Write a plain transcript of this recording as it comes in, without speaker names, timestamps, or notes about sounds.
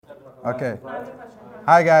Okay.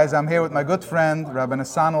 Hi guys, I'm here with my good friend, Rabbi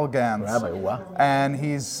Nesanel Gantz. Rabbi, wow. And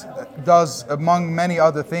he's does, among many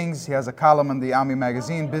other things, he has a column in the Ami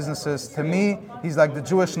magazine, Businesses. To me, he's like the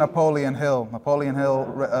Jewish Napoleon Hill. Napoleon Hill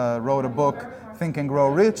wrote a book, Think and Grow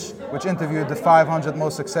Rich, which interviewed the 500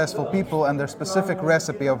 most successful people and their specific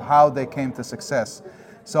recipe of how they came to success.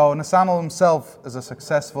 So Nesanel himself is a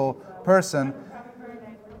successful person,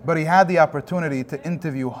 but he had the opportunity to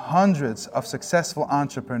interview hundreds of successful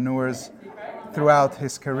entrepreneurs throughout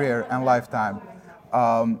his career and lifetime.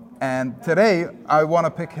 And today I want to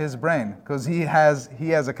pick his brain because he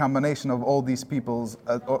has a combination of all these people's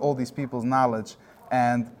knowledge,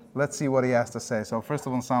 and let's see what he has to say. So first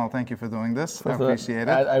of all, Nesanel, thank you for doing this. I appreciate it.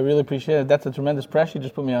 I really appreciate it. That's a tremendous pressure you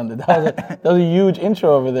just put me under. That was a huge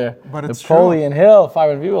intro over there. But it's Napoleon Hill,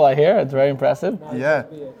 500 people I hear. It's very impressive.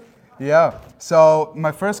 Yeah. So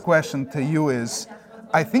my first question to you is,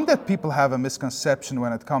 I think that people have a misconception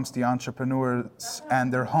when it comes to entrepreneurs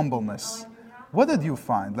and their humbleness. What did you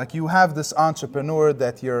find? Like, you have this entrepreneur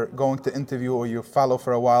that you're going to interview or you follow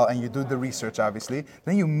for a while and you do the research, obviously.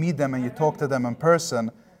 Then you meet them and you talk to them in person.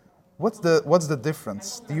 What's the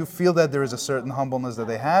difference? Do you feel that there is a certain humbleness that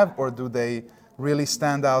they have, or do they really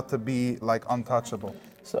stand out to be like untouchable?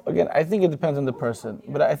 So again, I think it depends on the person.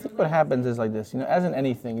 But I think what happens is like this. As in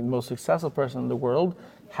anything, the most successful person in the world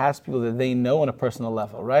has people that they know on a personal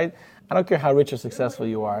level, right? I don't care how rich or successful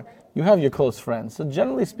you are. You have your close friends. So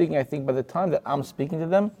generally speaking, I think by the time that I'm speaking to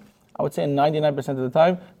them, I would say 99% of the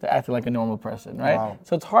time, they're acting like a normal person, right? Wow.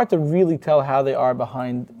 So it's hard to really tell how they are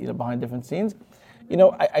behind different scenes.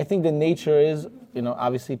 I think the nature is,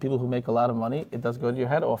 obviously people who make a lot of money, it does go to your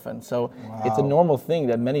head often. So It's a normal thing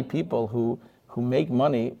that many people who make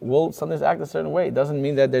money will sometimes act a certain way. It doesn't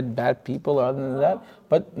mean that they're bad people or other than that,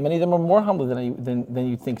 but many of them are more humble than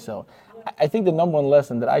you think so. I think the number one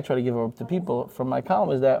lesson that I try to give over to people from my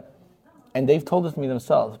column is that, and they've told this to me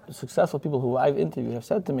themselves, successful people who I've interviewed have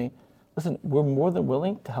said to me, listen, we're more than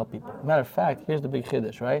willing to help people. Matter of fact, here's the big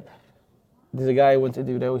chiddush, right? There's a guy I went to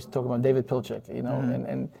interview, they always talk about David Pilchik,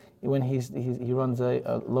 and when he runs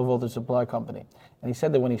a low voltage supply company. And he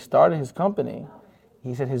said that when he started his company,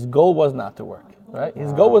 he said his goal was not to work, right?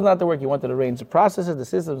 His goal was not to work. He wanted to arrange the processes, the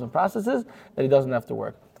systems and processes that he doesn't have to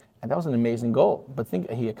work. And that was an amazing goal. But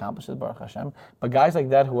he accomplished it, Baruch Hashem. But guys like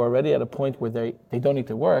that who are already at a point where they don't need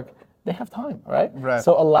to work, they have time, right?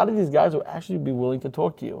 So a lot of these guys will actually be willing to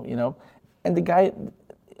talk to you, And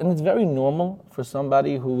it's very normal for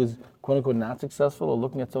somebody who is quote unquote not successful or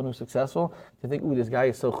looking at someone who's successful to think, ooh, this guy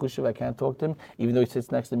is so chushuv, I can't talk to him, even though he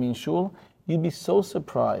sits next to me in shul. You'd be so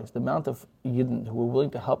surprised the amount of Yidden who are willing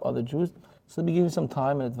to help other Jews, so they give you some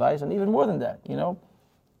time and advice, and even more than that,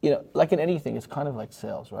 like in anything, it's kind of like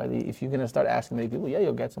sales, right? If you're going to start asking many people,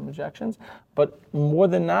 you'll get some rejections, but more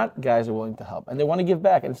than not, guys are willing to help, and they want to give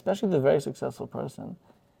back, and especially the very successful person.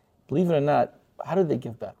 Believe it or not, how do they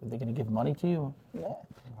give back? Are they going to give money to you? Yeah.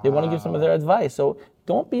 They want to give some of their advice, so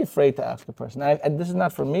don't be afraid to ask a person. And this is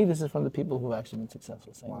not from me, this is from the people who have actually been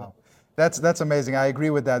successful. Wow. That's amazing. I agree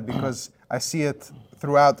with that because I see it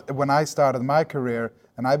throughout. When I started my career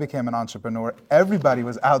and I became an entrepreneur, everybody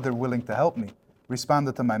was out there willing to help me,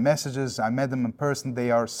 responded to my messages. I met them in person.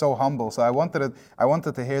 They are so humble. So I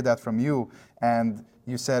wanted to hear that from you, and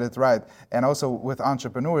you said it right. And also with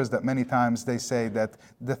entrepreneurs, that many times they say that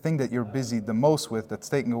the thing that you're busy the most with, that's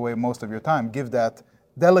taking away most of your time,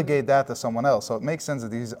 delegate that to someone else. So it makes sense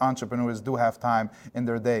that these entrepreneurs do have time in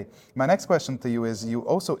their day. My next question to you is, you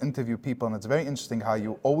also interview people, and it's very interesting how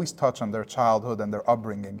you always touch on their childhood and their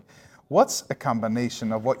upbringing. What's a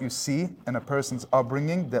combination of what you see in a person's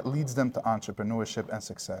upbringing that leads them to entrepreneurship and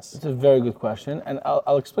success? It's a very good question, and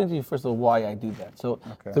I'll explain to you first of all why I do that. So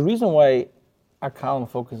The reason why our column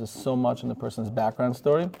focuses so much on the person's background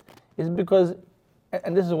story is because,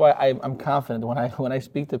 and this is why I'm confident when I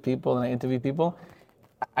speak to people and I interview people,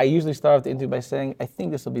 I usually start off the interview by saying, I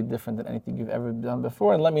think this will be different than anything you've ever done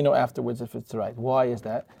before, and let me know afterwards if it's right. Why is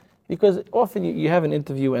that? Because often you have an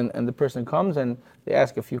interview and the person comes and they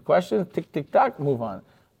ask a few questions, tick, tick, tock, move on.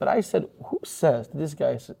 But I said, who says this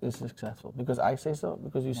guy is successful? Because I say so?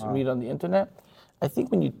 Because you read on the internet? I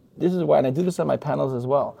think this is why, and I do this on my panels as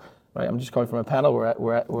well, right? I'm just coming from a panel, we're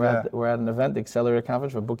at an event, the Accelerator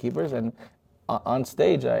Conference for bookkeepers, and on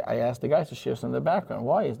stage, I asked the guys to share some of their background.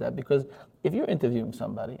 Why is that? Because if you're interviewing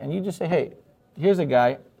somebody and you just say, hey, here's a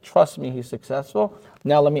guy, trust me, he's successful,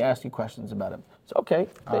 now let me ask you questions about him. So okay,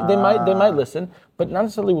 they might listen, but not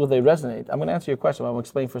necessarily will they resonate. I'm going to answer your question, I'm going to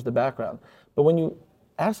explain first the background. But when you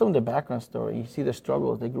ask someone their background story, you see their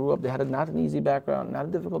struggles, they grew up, they had not an easy background, not a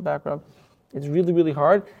difficult background. It's really, really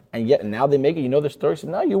hard, and yet now they make it, you know their story, so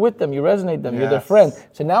now you're with them, you resonate them, you're their friend.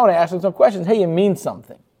 So now when I ask them some questions, hey, it means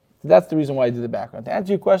something. So that's the reason why I do the background. To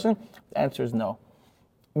answer your question, the answer is no.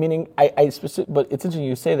 Meaning, but it's interesting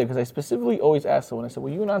you say that because I specifically always ask someone, I said, were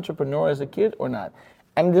you an entrepreneur as a kid or not?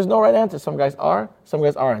 And there's no right answer. Some guys are, some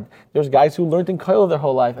guys aren't. There's guys who learned in Koil their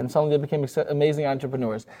whole life and suddenly they became amazing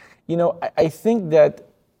entrepreneurs. I think that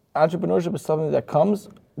entrepreneurship is something that comes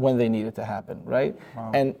when they need it to happen, right?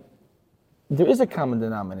 Wow. And there is a common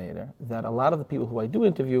denominator that a lot of the people who I do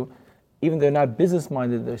interview, even they're not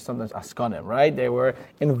business-minded, they're sometimes askanim, right? They were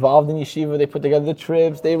involved in yeshiva, they put together the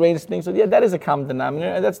trips, they arranged things. So yeah, that is a common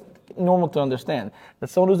denominator, and that's normal to understand. That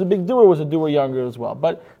someone who's a big doer was a doer younger as well.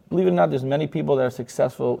 But believe it or not, there's many people that are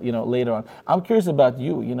successful, later on. I'm curious about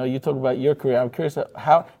you. You talk about your career. I'm curious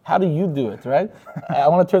how do you do it, right? I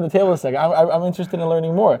want to turn the table a second. I'm interested in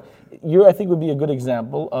learning more. You, I think, would be a good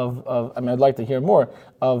example of I'd like to hear more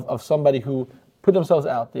of somebody who put themselves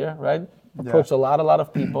out there, right? Approached a lot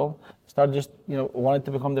of people, started just, wanted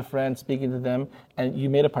to become their friend, speaking to them, and you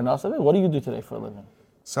made a parnas of it. What do you do today for a living?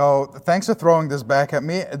 So thanks for throwing this back at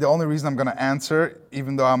me. The only reason I'm going to answer,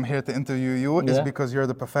 even though I'm here to interview you, is because you're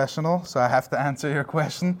the professional, so I have to answer your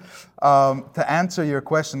question. To answer your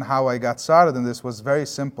question, how I got started in this was very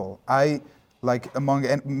simple. I, like among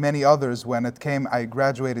many others, when it came, I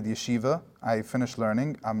graduated yeshiva. I finished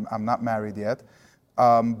learning. I'm not married yet.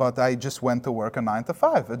 But I just went to work a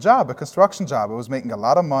 9-to-5, a construction job. I was making a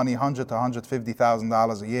lot of money, $100,000 to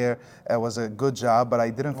 $150,000 a year. It was a good job, but I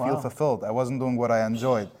didn't feel fulfilled. I wasn't doing what I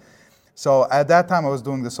enjoyed. So at that time, I was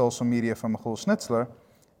doing the social media for Michal Schnitzler,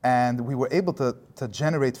 and we were able to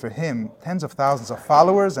generate for him tens of thousands of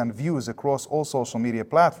followers and views across all social media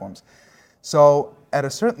platforms. So at a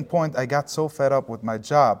certain point, I got so fed up with my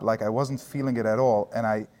job, like I wasn't feeling it at all, and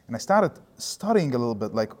I started studying a little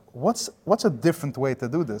bit, like what's a different way to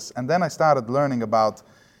do this? And then I started learning about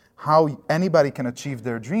how anybody can achieve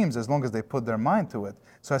their dreams as long as they put their mind to it.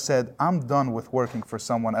 So I said, I'm done with working for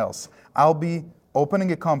someone else. I'll be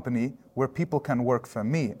opening a company where people can work for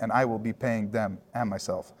me, and I will be paying them and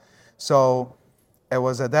myself. So it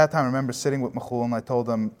was at that time, I remember sitting with Michal, and I told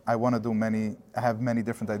him I have many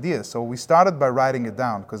different ideas. So we started by writing it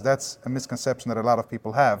down, because that's a misconception that a lot of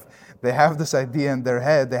people have. They have this idea in their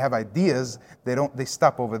head, they have ideas, they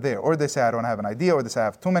stop over there. Or they say, I don't have an idea, or they say, I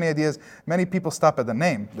have too many ideas. Many people stop at the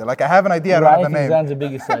name. They're like, I have an idea, I don't have a name. That's the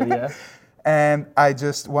biggest idea. And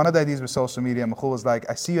one of the ideas with social media, Michal was like,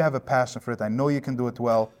 I see you have a passion for it, I know you can do it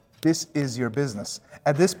well. This is your business.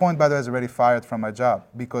 At this point, by the way, I was already fired from my job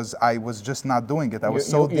because I was just not doing it. I was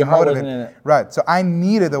so demotivated. Right. So I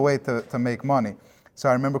needed a way to make money. So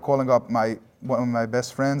I remember calling up one of my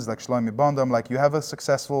best friends, like Shlomi Bondo. I'm like, you have a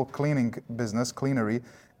successful cleaning business, cleanery.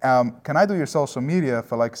 Can I do your social media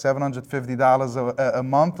for like $750 a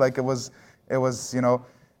month? Like it was,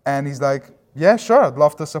 and he's like, yeah, sure, I'd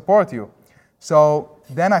love to support you. So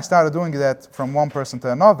then I started doing that from one person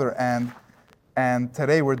to another, and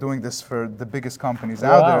today we're doing this for the biggest companies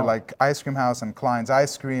out there, like Ice Cream House and Klein's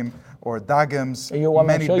Ice Cream or Daggum's. Are you one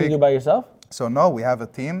man show you do by yourself? So no, we have a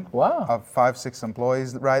team of 5-6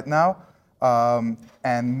 employees right now,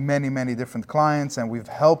 and many different clients, and we've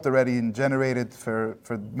helped already and generated for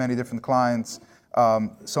many different clients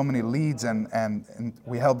so many leads, and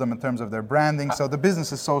we help them in terms of their branding. So the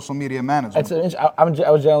business is social media management. I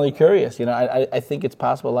was generally curious. I think it's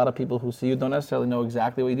possible a lot of people who see you don't necessarily know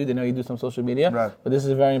exactly what you do. They know you do some social media, but this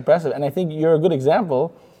is very impressive. And I think you're a good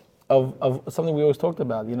example of something we always talked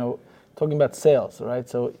about, talking about sales, right?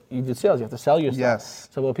 So you do sales, you have to sell yourself. Yes.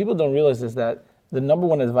 So what people don't realize is that the number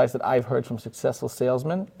one advice that I've heard from successful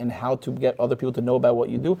salesmen and how to get other people to know about what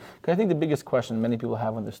you do, because I think the biggest question many people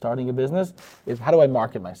have when they're starting a business is, how do I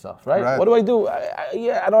market myself, right? What do I do?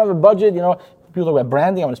 I don't have a budget, People talk about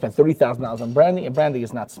branding. I want to spend $30,000 on branding, and branding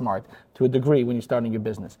is not smart to a degree when you're starting your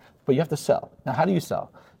business. But you have to sell. Now, how do you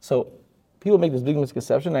sell? So people make this big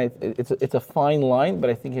misconception. It's a fine line, but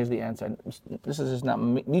I think here's the answer. And this is just not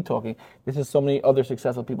me talking. This is so many other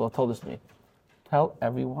successful people have told this to me. Tell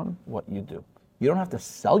everyone what you do. You don't have to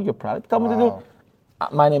sell your product. Tell me to do.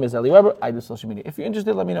 My name is Eli Weber. I do social media. If you're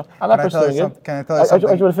interested, let me know. I'm not pursuing it. Can I tell you something?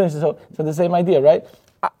 I just want to finish this. So the same idea, right?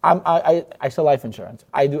 I sell life insurance.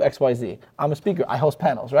 I do XYZ. I'm a speaker. I host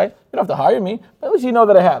panels, right? You don't have to hire me, but at least you know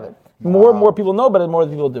that I have it. More and more people know, but more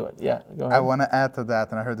people do it. Yeah, go ahead. I want to add to that,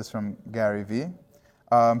 and I heard this from Gary Vee.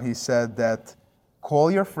 He said that call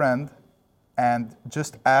your friend and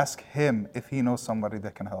just ask him if he knows somebody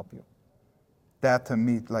that can help you. That to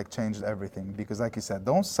me changed everything, because like you said,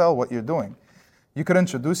 don't sell what you're doing. You could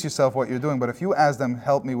introduce yourself what you're doing, but if you ask them,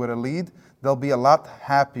 help me with a lead, they'll be a lot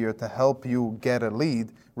happier to help you get a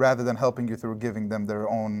lead rather than helping you through giving them their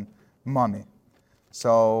own money.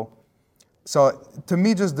 So So to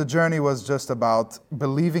me, just the journey was just about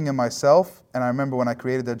believing in myself. And I remember when I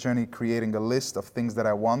created that journey, creating a list of things that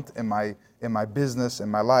I want in my business, in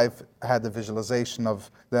my life. I had the visualization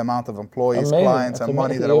of the amount of employees, Amazing. clients, That's and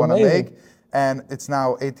money that I You're want to amazing. make. And it's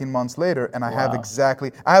now 18 months later, and I Wow.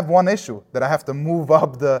 have one issue, that I have to move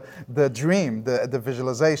up the dream, the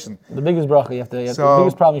visualization. The biggest bracha you have to, So- the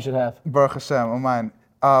biggest problem you should have. Baruch Hashem, oh mine.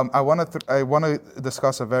 I want to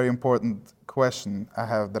discuss a very important question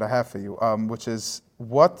that I have for you, which is,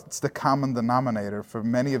 what's the common denominator for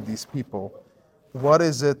many of these people? What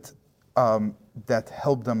is it that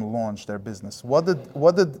helped them launch their business? What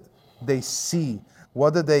did they see?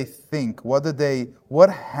 What did they think? What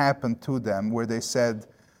happened to them where they said,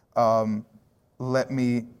 let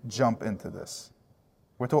me jump into this?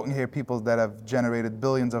 We're talking here people that have generated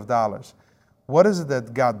billions of dollars. What is it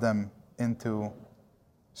that got them into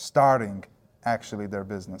starting actually their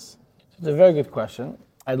business? It's a very good question.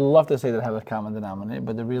 I'd love to say that I have a common denominator,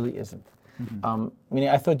 but there really isn't. Meaning,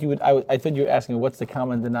 I thought you were asking what's the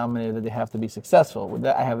common denominator that they have to be successful. With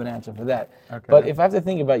that, I have an answer for that. Okay. But if I have to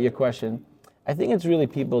think about your question, I think it's really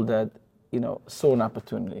people that saw an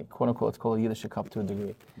opportunity, quote unquote. It's called a Yiddish cup to a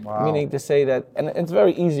degree. Wow. Meaning to say that, and it's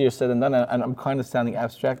very easier said than done. And I'm kind of sounding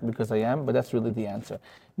abstract because I am, but that's really the answer.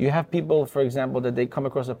 You have people, for example, that they come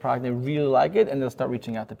across a product, they really like it, and they'll start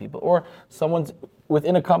reaching out to people. Or someone's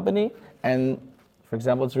within a company, and for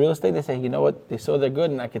example, it's real estate. They say, you know what? They saw they're good,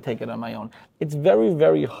 and I could take it on my own. It's very,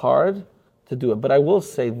 very hard to do it. But I will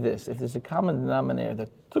say this: if there's a common denominator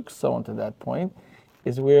that took someone to that point,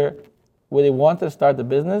 is where they wanted to start the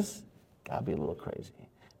business, gotta be a little crazy.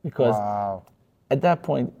 Because Wow. at that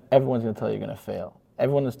point, everyone's gonna tell you you're gonna fail.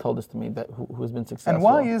 Everyone has told this to me that who's been successful. And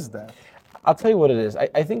why is that? I'll tell you what it is.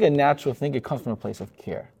 I think a natural thing, it comes from a place of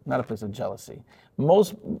care, not a place of jealousy.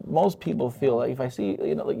 Most people feel like if I see,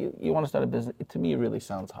 like you want to start a business, to me it really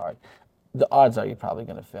sounds hard. The odds are you're probably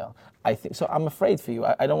going to fail. I think so. I'm afraid for you.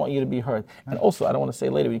 I don't want you to be hurt. And also, I don't want to say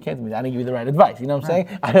later when you came to me, I didn't give you the right advice. You know what I'm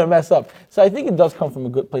saying? I don't mess up. So I think it does come from a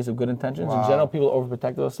good place of good intentions. Wow. In general, people are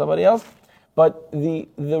overprotective of somebody else. But the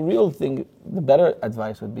real thing, the better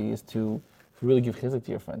advice would be is to really give chizuk to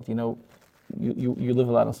your friends. You live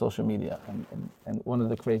a lot on social media, and one of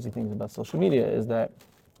the crazy things about social media is that,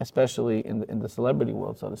 especially in the celebrity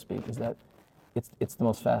world, so to speak, is that it's the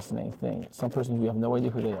most fascinating thing. Some person who you have no idea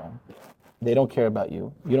who they are, they don't care about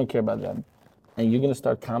you, you don't care about them, and you're going to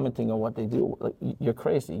start commenting on what they do. Like, you're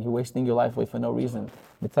crazy. You're wasting your life away for no reason.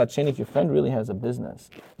 Mitzad Sheni, if your friend really has a business,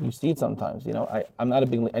 you see it sometimes. I'm not a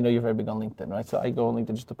big. I know you're very big on LinkedIn, right? So I go on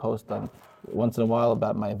LinkedIn just to post once in a while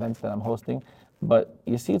about my events that I'm hosting. But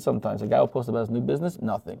you see it sometimes. A guy will post about his new business,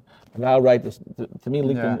 nothing. A guy will write this. To me,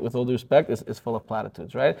 LinkedIn, with all due respect, is full of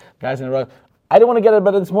platitudes, right? Guys in a row. I didn't want to get out of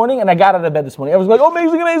bed this morning, and I got out of bed this morning. I was like, oh,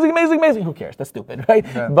 amazing, amazing, amazing, amazing. Who cares? That's stupid, right?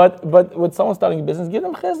 Yeah. But with someone starting a business, give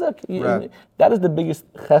them chesed. Right. That is the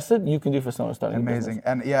biggest chesed you can do for someone starting a business.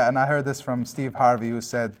 Amazing. And I heard this from Steve Harvey, who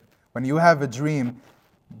said, when you have a dream,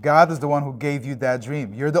 God is the one who gave you that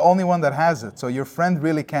dream. You're the only one that has it. So your friend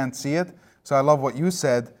really can't see it. So I love what you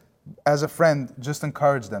said. As a friend, just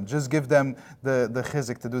encourage them. Just give them the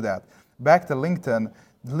chizuk to do that. Back to LinkedIn.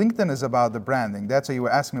 LinkedIn is about the branding. That's why you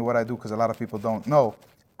were asking me what I do, because a lot of people don't know.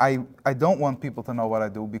 I don't want people to know what I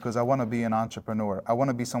do, because I want to be an entrepreneur. I want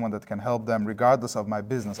to be someone that can help them regardless of my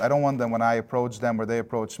business. I don't want them, when I approach them or they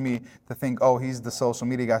approach me, to think, oh, he's the social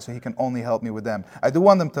media guy, so he can only help me with them. I do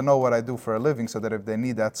want them to know what I do for a living, so that if they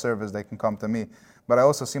need that service, they can come to me. But I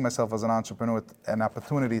also see myself as an entrepreneur, an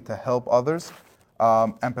opportunity to help others,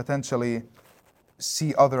 and potentially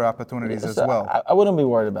see other opportunities as well. I wouldn't be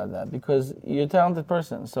worried about that, because you're a talented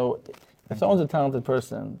person. So if someone's a talented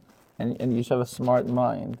person and you have a smart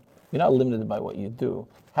mind, you're not limited by what you do.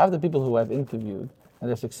 Half the people who I've interviewed, and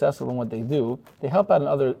they're successful in what they do, they help out in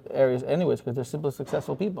other areas anyways, because they're simply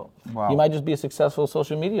successful people. Wow. You might just be a successful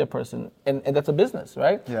social media person, and that's a business,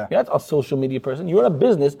 right? Yeah. You're not a social media person. You're in a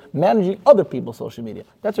business managing other people's social media.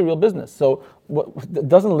 That's a real business. So it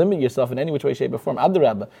doesn't limit yourself in any which way, shape, or form.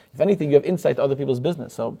 Adrabah. If anything, you have insight to other people's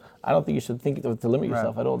business. So I don't think you should think to limit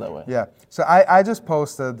yourself at all that way. Yeah. So I just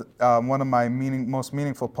posted one of my most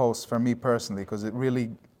meaningful posts for me personally, because it really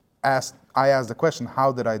I asked the question,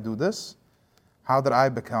 how did I do this? How did I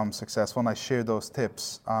become successful? And I shared those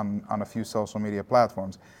tips on a few social media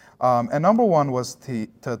platforms. And number one was to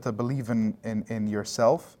believe in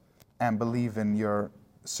yourself and believe in your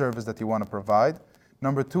service that you want to provide.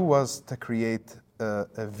 Number two was to create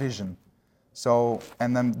a vision. So,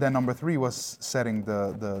 and then number three was setting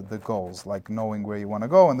the goals, like knowing where you want to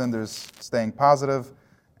go. And then there's staying positive.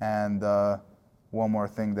 And one more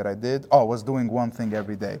thing that I did, was doing one thing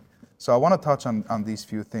every day. So I want to touch on these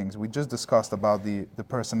few things. We just discussed about the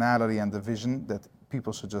personality and the vision that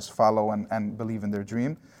people should just follow and believe in their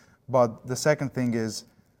dream. But the second thing is,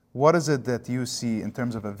 what is it that you see in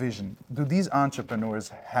terms of a vision? Do these entrepreneurs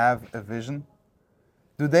have a vision?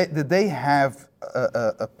 Did they have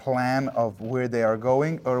a plan of where they are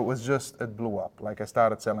going, or it was just it blew up? Like I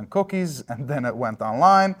started selling cookies and then it went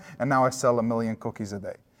online and now I sell 1 million cookies a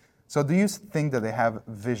day. So do you think that they have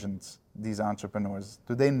visions, these entrepreneurs?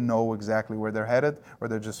 Do they know exactly where they're headed, or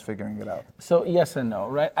they're just figuring it out? So yes and no,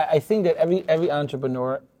 right? I think that every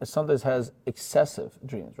entrepreneur sometimes has excessive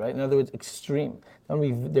dreams, right? In other words, extreme.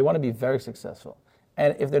 They want to be very successful.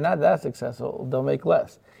 And if they're not that successful, they'll make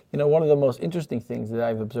less. You know, one of the most interesting things that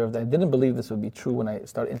I've observed, I didn't believe this would be true when I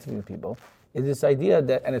started interviewing people, is this idea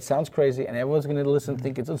that, and it sounds crazy, and everyone's going to listen and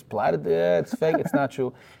think it's platted, it's fake, it's not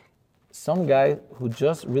true. Some guys who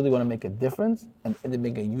just really want to make a difference, and they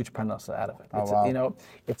make a huge parnasa out of it. Oh, wow. You know,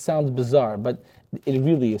 it sounds bizarre, but it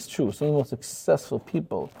really is true. Some of the most successful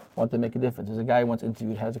people want to make a difference. There's a guy I once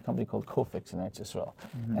interviewed, has a company called Kofix in Eretz Yisrael,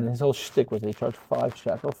 and his whole shtick was they charge 5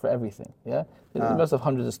 shekel for everything. Yeah, they must have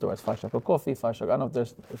hundreds of stores. 5 shekel coffee, 5 shekel. I don't know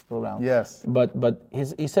if they're still around. Yes, but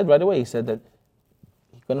he said right away. He said that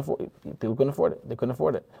people couldn't afford it. They couldn't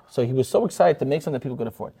afford it. So he was so excited to make something that people could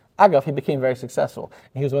afford. Agav, he became very successful.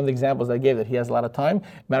 And he was one of the examples I gave that he has a lot of time.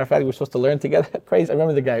 Matter of fact, we were supposed to learn together. Crazy. I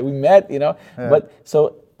remember the guy. We met, you know. Yeah. But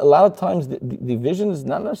so a lot of times the vision is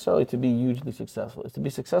not necessarily to be hugely successful. It's to be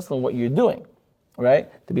successful in what you're doing, right?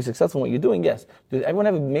 To be successful in what you're doing, yes. Does everyone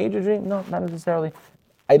have a major dream? No, not necessarily.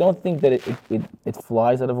 I don't think that it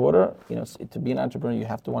flies out of order. You know, to be an entrepreneur, you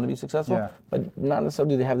have to want to be successful, but not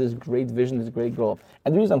necessarily they have this great vision, this great goal.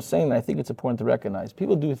 And the reason I'm saying that, I think it's important to recognize,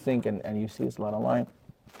 people do think, and you see this a lot online,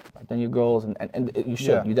 write down your goals, and you should.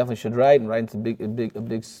 Yeah. You definitely should write, and write into a big,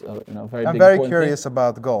 very I'm big. very curious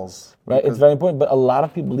about goals. Right, it's very important, but a lot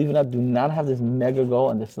of people, believe it or not, do not have this mega goal,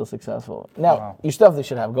 and they're still successful. Now, you definitely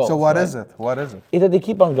should have goals. So what is it? What is it? Is that they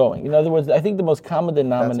keep on going. In other words, I think the most common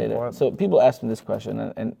denominator. So people ask me this question,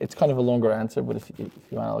 and it's kind of a longer answer, but if you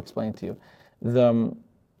want, I'll explain it to you.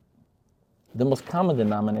 The most common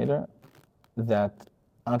denominator that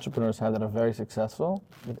entrepreneurs have that are very successful,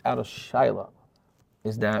 without a shaila,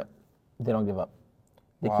 is that they don't give up.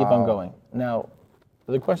 They keep on going. Now,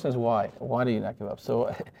 the question is why? Why do you not give up?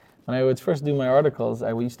 So when I would first do my articles,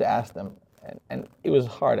 I used to ask them, and it was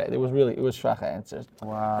hard. It was shracha answers.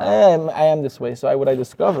 Wow. I am this way. So what I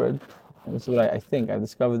discovered, and this is what I think, I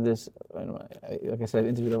discovered this, like I said, I've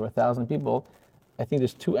interviewed over 1,000 people. I think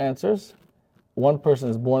there's 2 answers. One person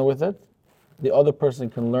is born with it. The other person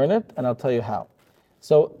can learn it, and I'll tell you how.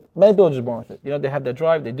 So many people are just born with it. You know, they have that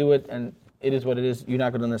drive, they do it, and it is what it is. You're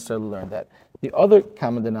not going to necessarily learn that. The other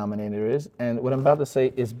common denominator is, and what I'm about to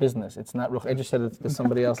say is business. It's not ruch. I just said it to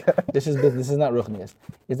somebody else. Okay. This is business. This is not ruchnius.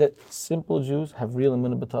 Is that simple Jews have real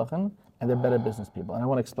emunah b'tochen, and they're better business people. And I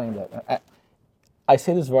want to explain that. I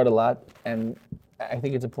say this word a lot, and I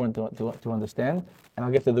think it's important to understand. And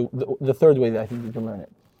I'll get to the third way that I think you can learn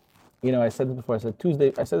it. You know, I said it before. I said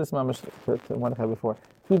Tuesday. I said this mamash to one guy before.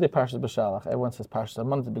 Tuesday Parshas B'Shalach. Everyone says Parshas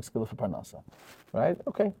Aman is a big skill for Parnasa, right?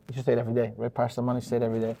 Okay, you should say it every day, right? Parshas Aman, you say it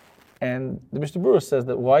every day. And the Mishnah Berurah says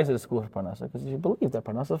that why is it a school for Parnasa? Because if you believe that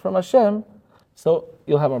Parnasa is from Hashem, so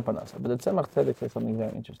you'll have more Parnasa. But the Tzemach Tzedek says something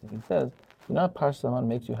very interesting. He says, you know how Parshas Aman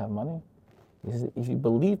makes you have money? He says, if you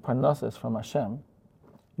believe Parnasa is from Hashem,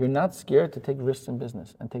 you're not scared to take risks in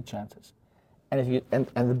business and take chances. And if you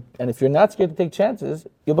and if you're not scared to take chances,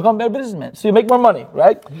 you'll become a better businessman. So you make more money,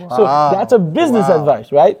 right? Wow. So that's a business advice,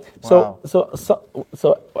 right? Wow.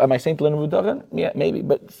 So am I saying to learn Buddha? Yeah, maybe.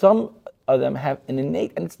 But some of them have an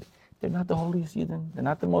innate, and they're not the holiest Yidden, they're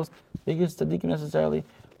not the most biggest tzaddikim necessarily,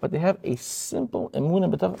 but they have a simple emunah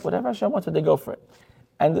b'tach. Whatever Hashem wants, they go for it.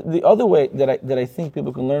 And the other way that I think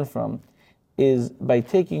people can learn from is by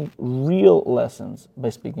taking real lessons by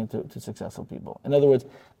speaking to successful people. In other words,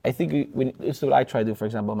 I think this is what I try to do, for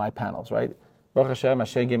example, in my panels, right? Baruch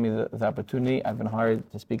Hashem gave me the opportunity. I've been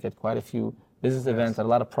hired to speak at quite a few business events, at a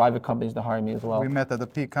lot of private companies that hire me as well. We met at the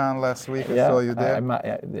Pecan last week. I saw you there.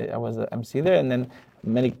 I was an MC there, and then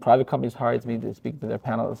many private companies hired me to speak to their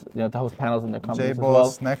panels, to host panels in their companies as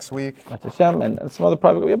well. Next week. Hashem, and some other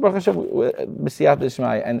private, Baruch Hashem, B'siyat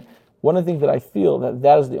D'Shmaya. And one of the things that I feel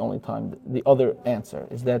that is the only time, the other answer,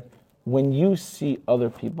 is that when you see other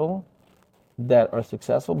people that are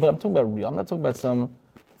successful, but I'm talking about real, I'm not talking about some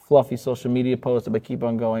fluffy social media post about keep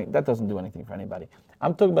on going, that doesn't do anything for anybody.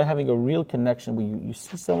 I'm talking about having a real connection where you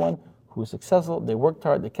see someone who's successful, they worked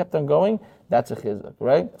hard, they kept on going, that's a chizuk,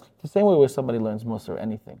 right? The same way where somebody learns Mussar or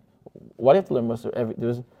anything. Why do you have to learn Mussar? There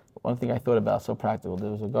was one thing I thought about, so practical.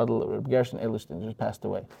 There was a gadol, Reb Gershon Edelstein, who just passed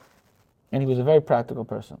away. And he was a very practical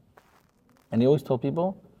person. And he always told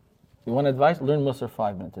people, you want advice? Learn Musar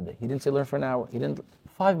 5 minutes a day. He didn't say learn for an hour. He didn't,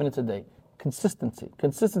 5 minutes a day.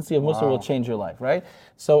 Consistency of Musar will change your life, right?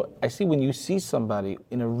 So I see when you see somebody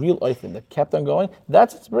in a real oifen that kept on going,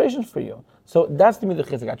 that's inspiration for you. So that's to me the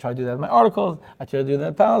chizuk. I try to do that in my articles. I try to do that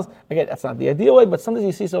in panels. Again, that's not the ideal way, but sometimes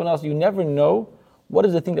you see someone else, you never know what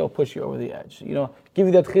is the thing that will push you over the edge. Give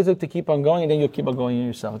you that chizuk to keep on going, and then you'll keep on going in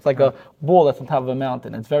yourself. It's like a ball that's on top of a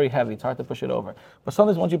mountain. It's very heavy. It's hard to push it over. But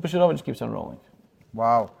sometimes once you push it over, it just keeps on rolling.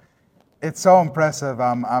 Wow. It's so impressive.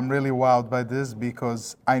 I'm really wowed by this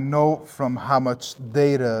because I know from how much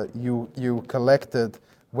data you collected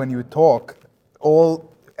when you talk,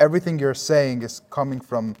 everything you're saying is coming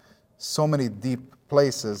from so many deep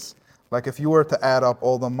places. Like if you were to add up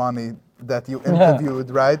all the money that you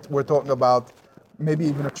interviewed, right? We're talking about maybe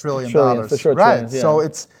even $1 trillion. For sure, right? Trillions, yeah. So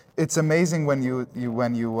it's amazing when the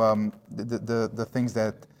things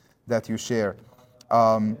that you share.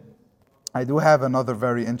 I do have another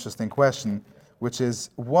very interesting question, which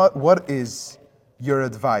is what is your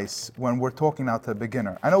advice when we're talking out to a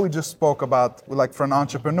beginner? I know we just spoke about like for an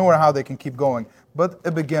entrepreneur how they can keep going, but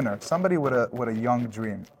a beginner, somebody with a young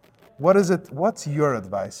dream, what's your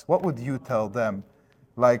advice? What would you tell them?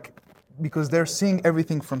 Like, because they're seeing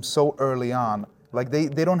everything from so early on, like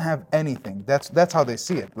they don't have anything. That's how they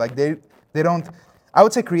see it. Like they don't, I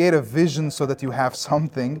would say create a vision so that you have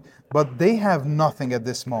something, but they have nothing at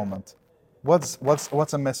this moment. What's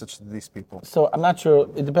a message to these people? So I'm not sure.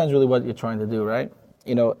 It depends really what you're trying to do, right?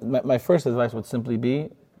 My first advice would simply be,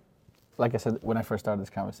 like I said when I first started this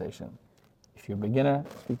conversation, if you're a beginner,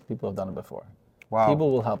 speak to people who have done it before. Wow. People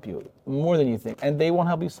will help you more than you think, and they won't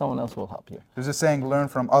help you. Someone else will help you. There's a saying: learn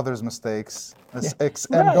from others' mistakes, and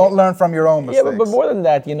don't learn from your own mistakes. Yeah, but more than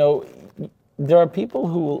that, there are people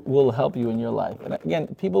who will help you in your life. And again,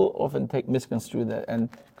 people often misconstrue that, and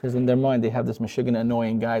because in their mind they have this Michigan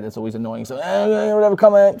annoying guy that's always annoying. So whatever,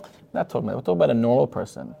 come on. Not talking about. We're talking about a normal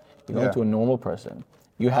person. You go to a normal person.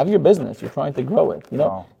 You have your business. You're trying to grow it.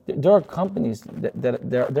 Wow. There are companies there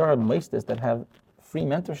are meisters that have free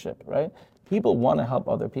mentorship, right? People want to help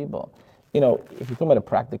other people. If you're talking about a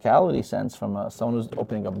practicality sense from someone who's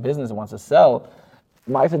opening up a business and wants to sell,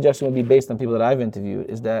 my suggestion would be based on people that I've interviewed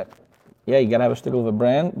is that, yeah, you gotta have a stickle of a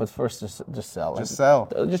brand, but first just sell. Sell.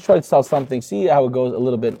 Just try to sell something. See how it goes a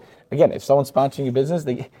little bit. Again, if someone's sponsoring your business,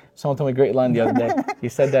 someone told me a great line the other day. He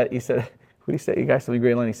said, who did he say? You guys told me a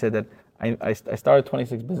great line. He said that I started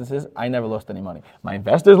 26 businesses. I never lost any money. My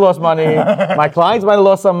investors lost money. My clients might have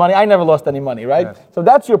lost some money. I never lost any money, right? Yes. So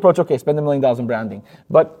that's your approach. Okay, spend $1 million in branding.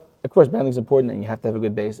 But of course, branding is important, and you have to have a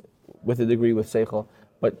good base with a degree, with seichel.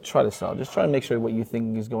 But try to sell. Just try to make sure what you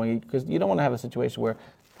think is going, because you don't want to have a situation where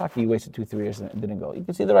you wasted 2-3 years and it didn't go. You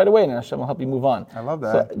can see that right away, and Hashem will help you move on. I love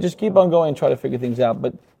that. So just keep on going and try to figure things out.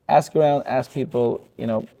 But ask around, ask people.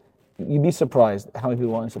 You'd be surprised how many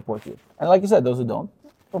people want to support you. And like you said, those who don't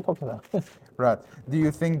talk to them. Right. Do you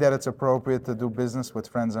think that it's appropriate to do business with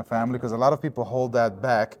friends and family? Because a lot of people hold that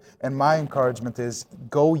back. And my encouragement is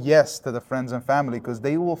go yes to the friends and family, because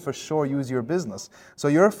they will for sure use your business. So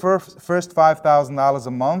your first $5,000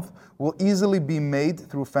 a month will easily be made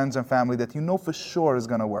through friends and family that you know for sure is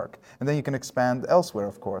going to work. And then you can expand elsewhere,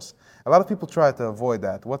 of course. A lot of people try to avoid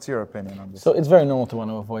that. What's your opinion on this? So it's very normal to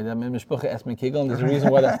want to avoid that. There's a reason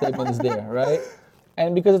why that statement is there, right?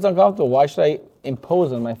 And because it's uncomfortable, why should I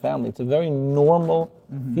impose on my family? It's a very normal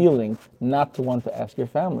feeling not to want to ask your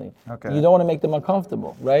family. Okay. You don't want to make them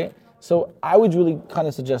uncomfortable, right? So I would really kind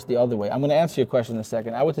of suggest the other way. I'm going to answer your question in a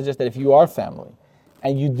second. I would suggest that if you are family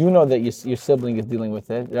and you do know that your sibling is dealing with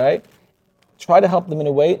it, right? Try to help them in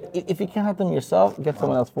a way. If you can't help them yourself, get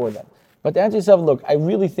someone else for that. But to answer yourself, look, I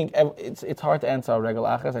really think it's hard to answer our regular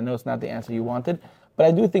achas. I know it's not the answer you wanted, but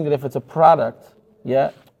I do think that if it's a product,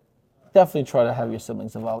 definitely try to have your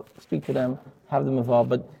siblings involved. Speak to them, have them involved,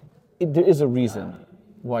 but there is a reason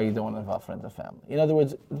why you don't want to involve friends and family. In other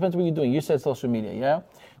words, it depends what you're doing. You said social media, yeah?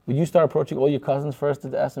 Would you start approaching all your cousins first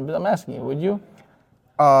to ask them? I'm asking you, would you?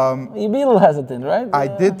 You'd be a little hesitant, right? I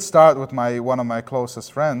did start with one of my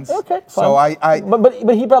closest friends. Okay, fine. So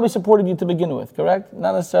But he probably supported you to begin with, correct?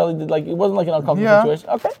 Not necessarily it wasn't like an uncomfortable situation.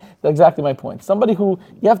 Okay, that's exactly my point. Somebody who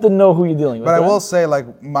you have to know who you're dealing with. But I will say,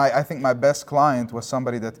 I think my best client was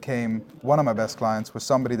somebody that came. One of my best clients was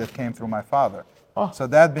somebody that came through my father. Oh. So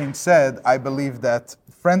that being said, I believe that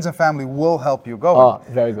friends and family will help you go. Oh,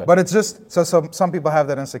 very good. But it's just, so some people have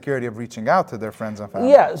that insecurity of reaching out to their friends and family.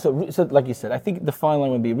 Yeah, so like you said, I think the fine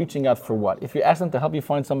line would be reaching out for what? If you ask them to help you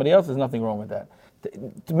find somebody else, there's nothing wrong with that.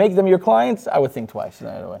 To make them your clients, I would think twice,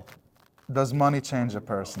 right away. Does money change a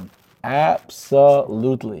person?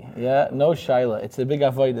 Absolutely. Yeah, no shaila. It's a big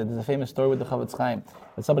avodah. There's a famous story with the Chavetz Chaim.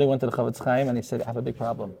 That somebody went to the Chavetz Chaim and he said, I have a big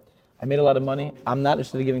problem. I made a lot of money. I'm not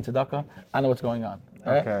interested in giving tzedakah. I know what's going on.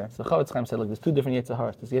 Right? Okay. So Chavetz Chaim said, look, there's two different Yetzer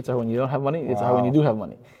Haras. There's Yetzer Hara when you don't have money, Yetzer Hara when you do have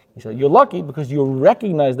money. He said, you're lucky because you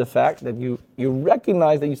recognize the fact that you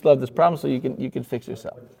recognize that you still have this problem, so you can fix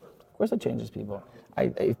yourself. Of course, that changes people.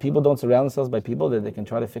 If people don't surround themselves by people that they can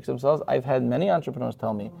try to fix themselves, I've had many entrepreneurs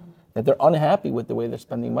tell me that they're unhappy with the way they're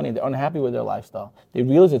spending money. They're unhappy with their lifestyle. They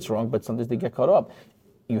realize it's wrong, but sometimes they get caught up.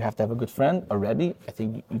 You have to have a good friend, a Rebbe. I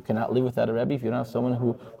think you cannot live without a Rebbe. If you don't have someone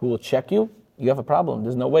who will check you, you have a problem.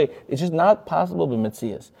 There's no way. It's just not possible with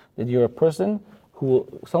Metzias that you're a person who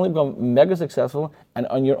will suddenly become mega successful and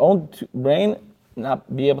on your own brain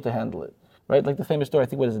not be able to handle it. Right? Like the famous story, I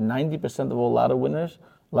think 90% of all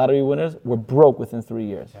lottery winners were broke within 3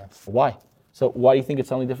 years. Yes. Why? So why do you think it's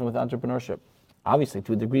suddenly different with entrepreneurship? Obviously,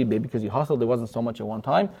 to a degree, maybe because you hustled, there wasn't so much at one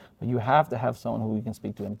time, but you have to have someone who you can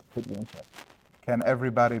speak to and put you in check. Can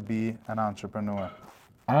everybody be an entrepreneur?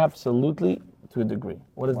 Absolutely, to a degree.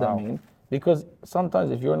 What does that mean? Because sometimes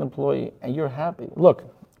if you're an employee and you're happy, look,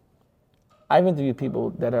 I've interviewed people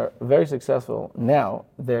that are very successful now,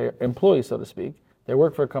 they're employees, so to speak, they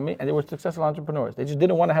work for a company and they were successful entrepreneurs. They just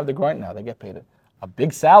didn't want to have the grind now, they get paid a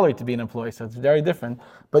big salary to be an employee, so it's very different.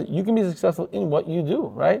 But you can be successful in what you do,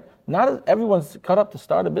 right? Not everyone's cut up to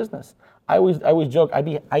start a business. I always joke,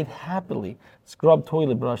 I'd happily scrub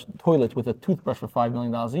toilets with a toothbrush for $5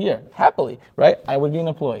 million a year. Happily, right? I would be an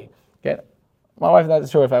employee. Okay? My wife's not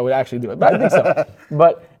sure if I would actually do it, but I think so.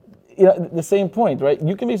 But the same point, right?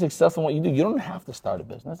 You can be successful in what you do. You don't have to start a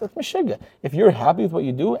business. That's mashiga. If you're happy with what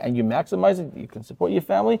you do and you maximize it, you can support your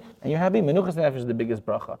family, and you're happy, menuchas nefesh is the biggest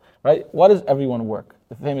bracha, right? Why does everyone work?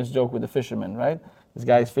 The famous joke with the fisherman, right? This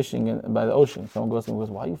guy is fishing by the ocean. Someone goes to him and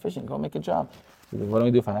goes, why are you fishing? Go make a job. He goes, what do I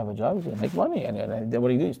do if I have a job? He says, make money. And then what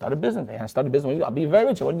do? You start a business. And I start a business. I'll be very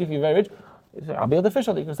rich. What do you do if you're very rich? I'll be able to fish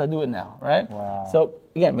all day because I do it now, right? Wow. So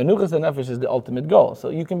again, menuchas nefesh is the ultimate goal. So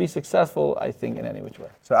you can be successful, I think, in any which way.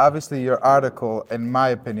 So obviously your article, in my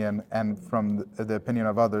opinion, and from the opinion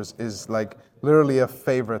of others, is like literally a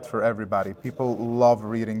favorite for everybody. People love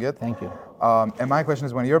reading it. Thank you. And my question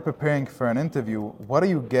is, when you're preparing for an interview, what are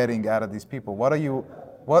you getting out of these people?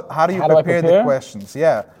 How do you prepare the questions?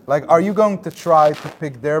 Yeah. Like, are you going to try to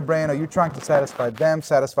pick their brain? Are you trying to satisfy them,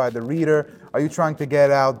 satisfy the reader? Are you trying to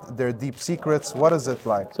get out their deep secrets? What is it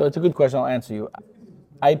like? So it's a good question. I'll answer you.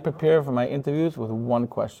 I prepare for my interviews with one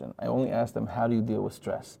question. I only ask them, how do you deal with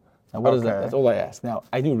stress? Now, what is that? That's all I ask. Now,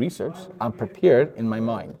 I do research. I'm prepared in my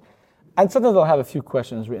mind. And sometimes I'll have a few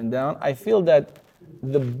questions written down. I feel that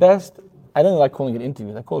the best, I don't like calling it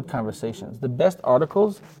interviews, I call it conversations. The best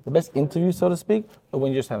articles, the best interviews, so to speak, are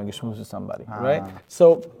when you're just having a schmooze with somebody, right?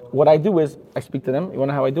 So what I do is, I speak to them. You want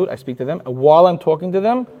to know how I do it? I speak to them. And while I'm talking to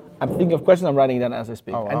them, I'm thinking of questions, I'm writing it down as I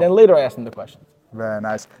speak. And then later I ask them the questions. Very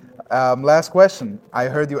nice. Last question. I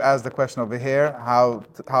heard you ask the question over here, how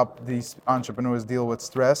these entrepreneurs deal with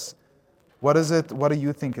stress. What do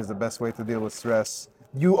you think is the best way to deal with stress?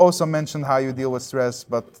 You also mentioned how you deal with stress,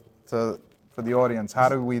 but for the audience,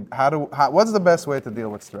 what's the best way to deal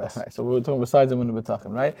with stress? Right, so we were talking besides the Munu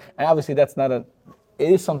B'tachim, right? And obviously that's it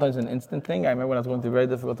is sometimes an instant thing. I remember when I was going through very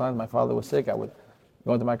difficult times, my father was sick, I would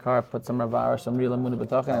go into my car, put some Ravar or some real Munu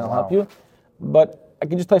B'tachim, and I'll help you. But I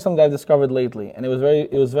can just tell you something that I've discovered lately, and it was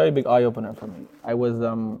a very big eye-opener for me. I was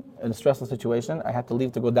in a stressful situation. I had to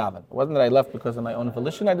leave to go daven. It wasn't that I left because of my own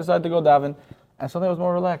volition. I decided to go daven, and suddenly I was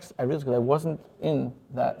more relaxed. I realized because I wasn't in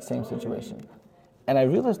that same situation. And I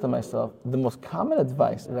realized to myself, the most common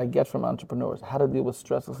advice that I get from entrepreneurs, how to deal with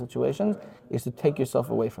stressful situations, is to take yourself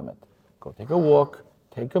away from it. Go take a walk,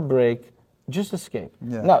 take a break, just escape.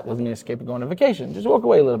 Yeah. Now, it doesn't mean escape and go on a vacation. Just walk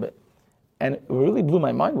away a little bit. And what really blew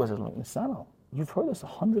my mind was, I was like, Nesanel, you've heard this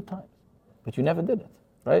 100 times, but you never did it,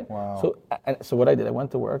 right? Wow. So what I did, I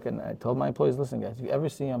went to work and I told my employees, listen guys, if you ever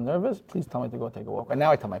see I'm nervous, please tell me to go take a walk. And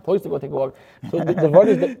now I tell my employees to go take a walk. So the word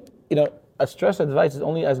is that, a stress advice is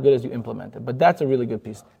only as good as you implement it. But that's a really good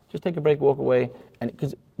piece. Just take a break, walk away. And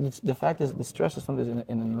because the fact is, the stress is something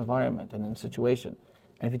in an environment and in a situation.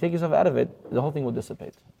 And if you take yourself out of it, the whole thing will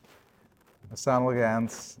dissipate. Nesanel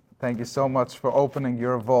Gantz, thank you so much for opening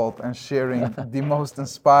your vault and sharing the most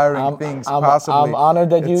inspiring things possibly. I'm honored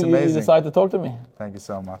that you decided to talk to me. Thank you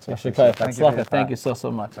so much. Thank you so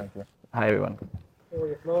much. Thank you. Hi, everyone. For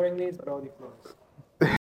your flooring needs, but all the floors.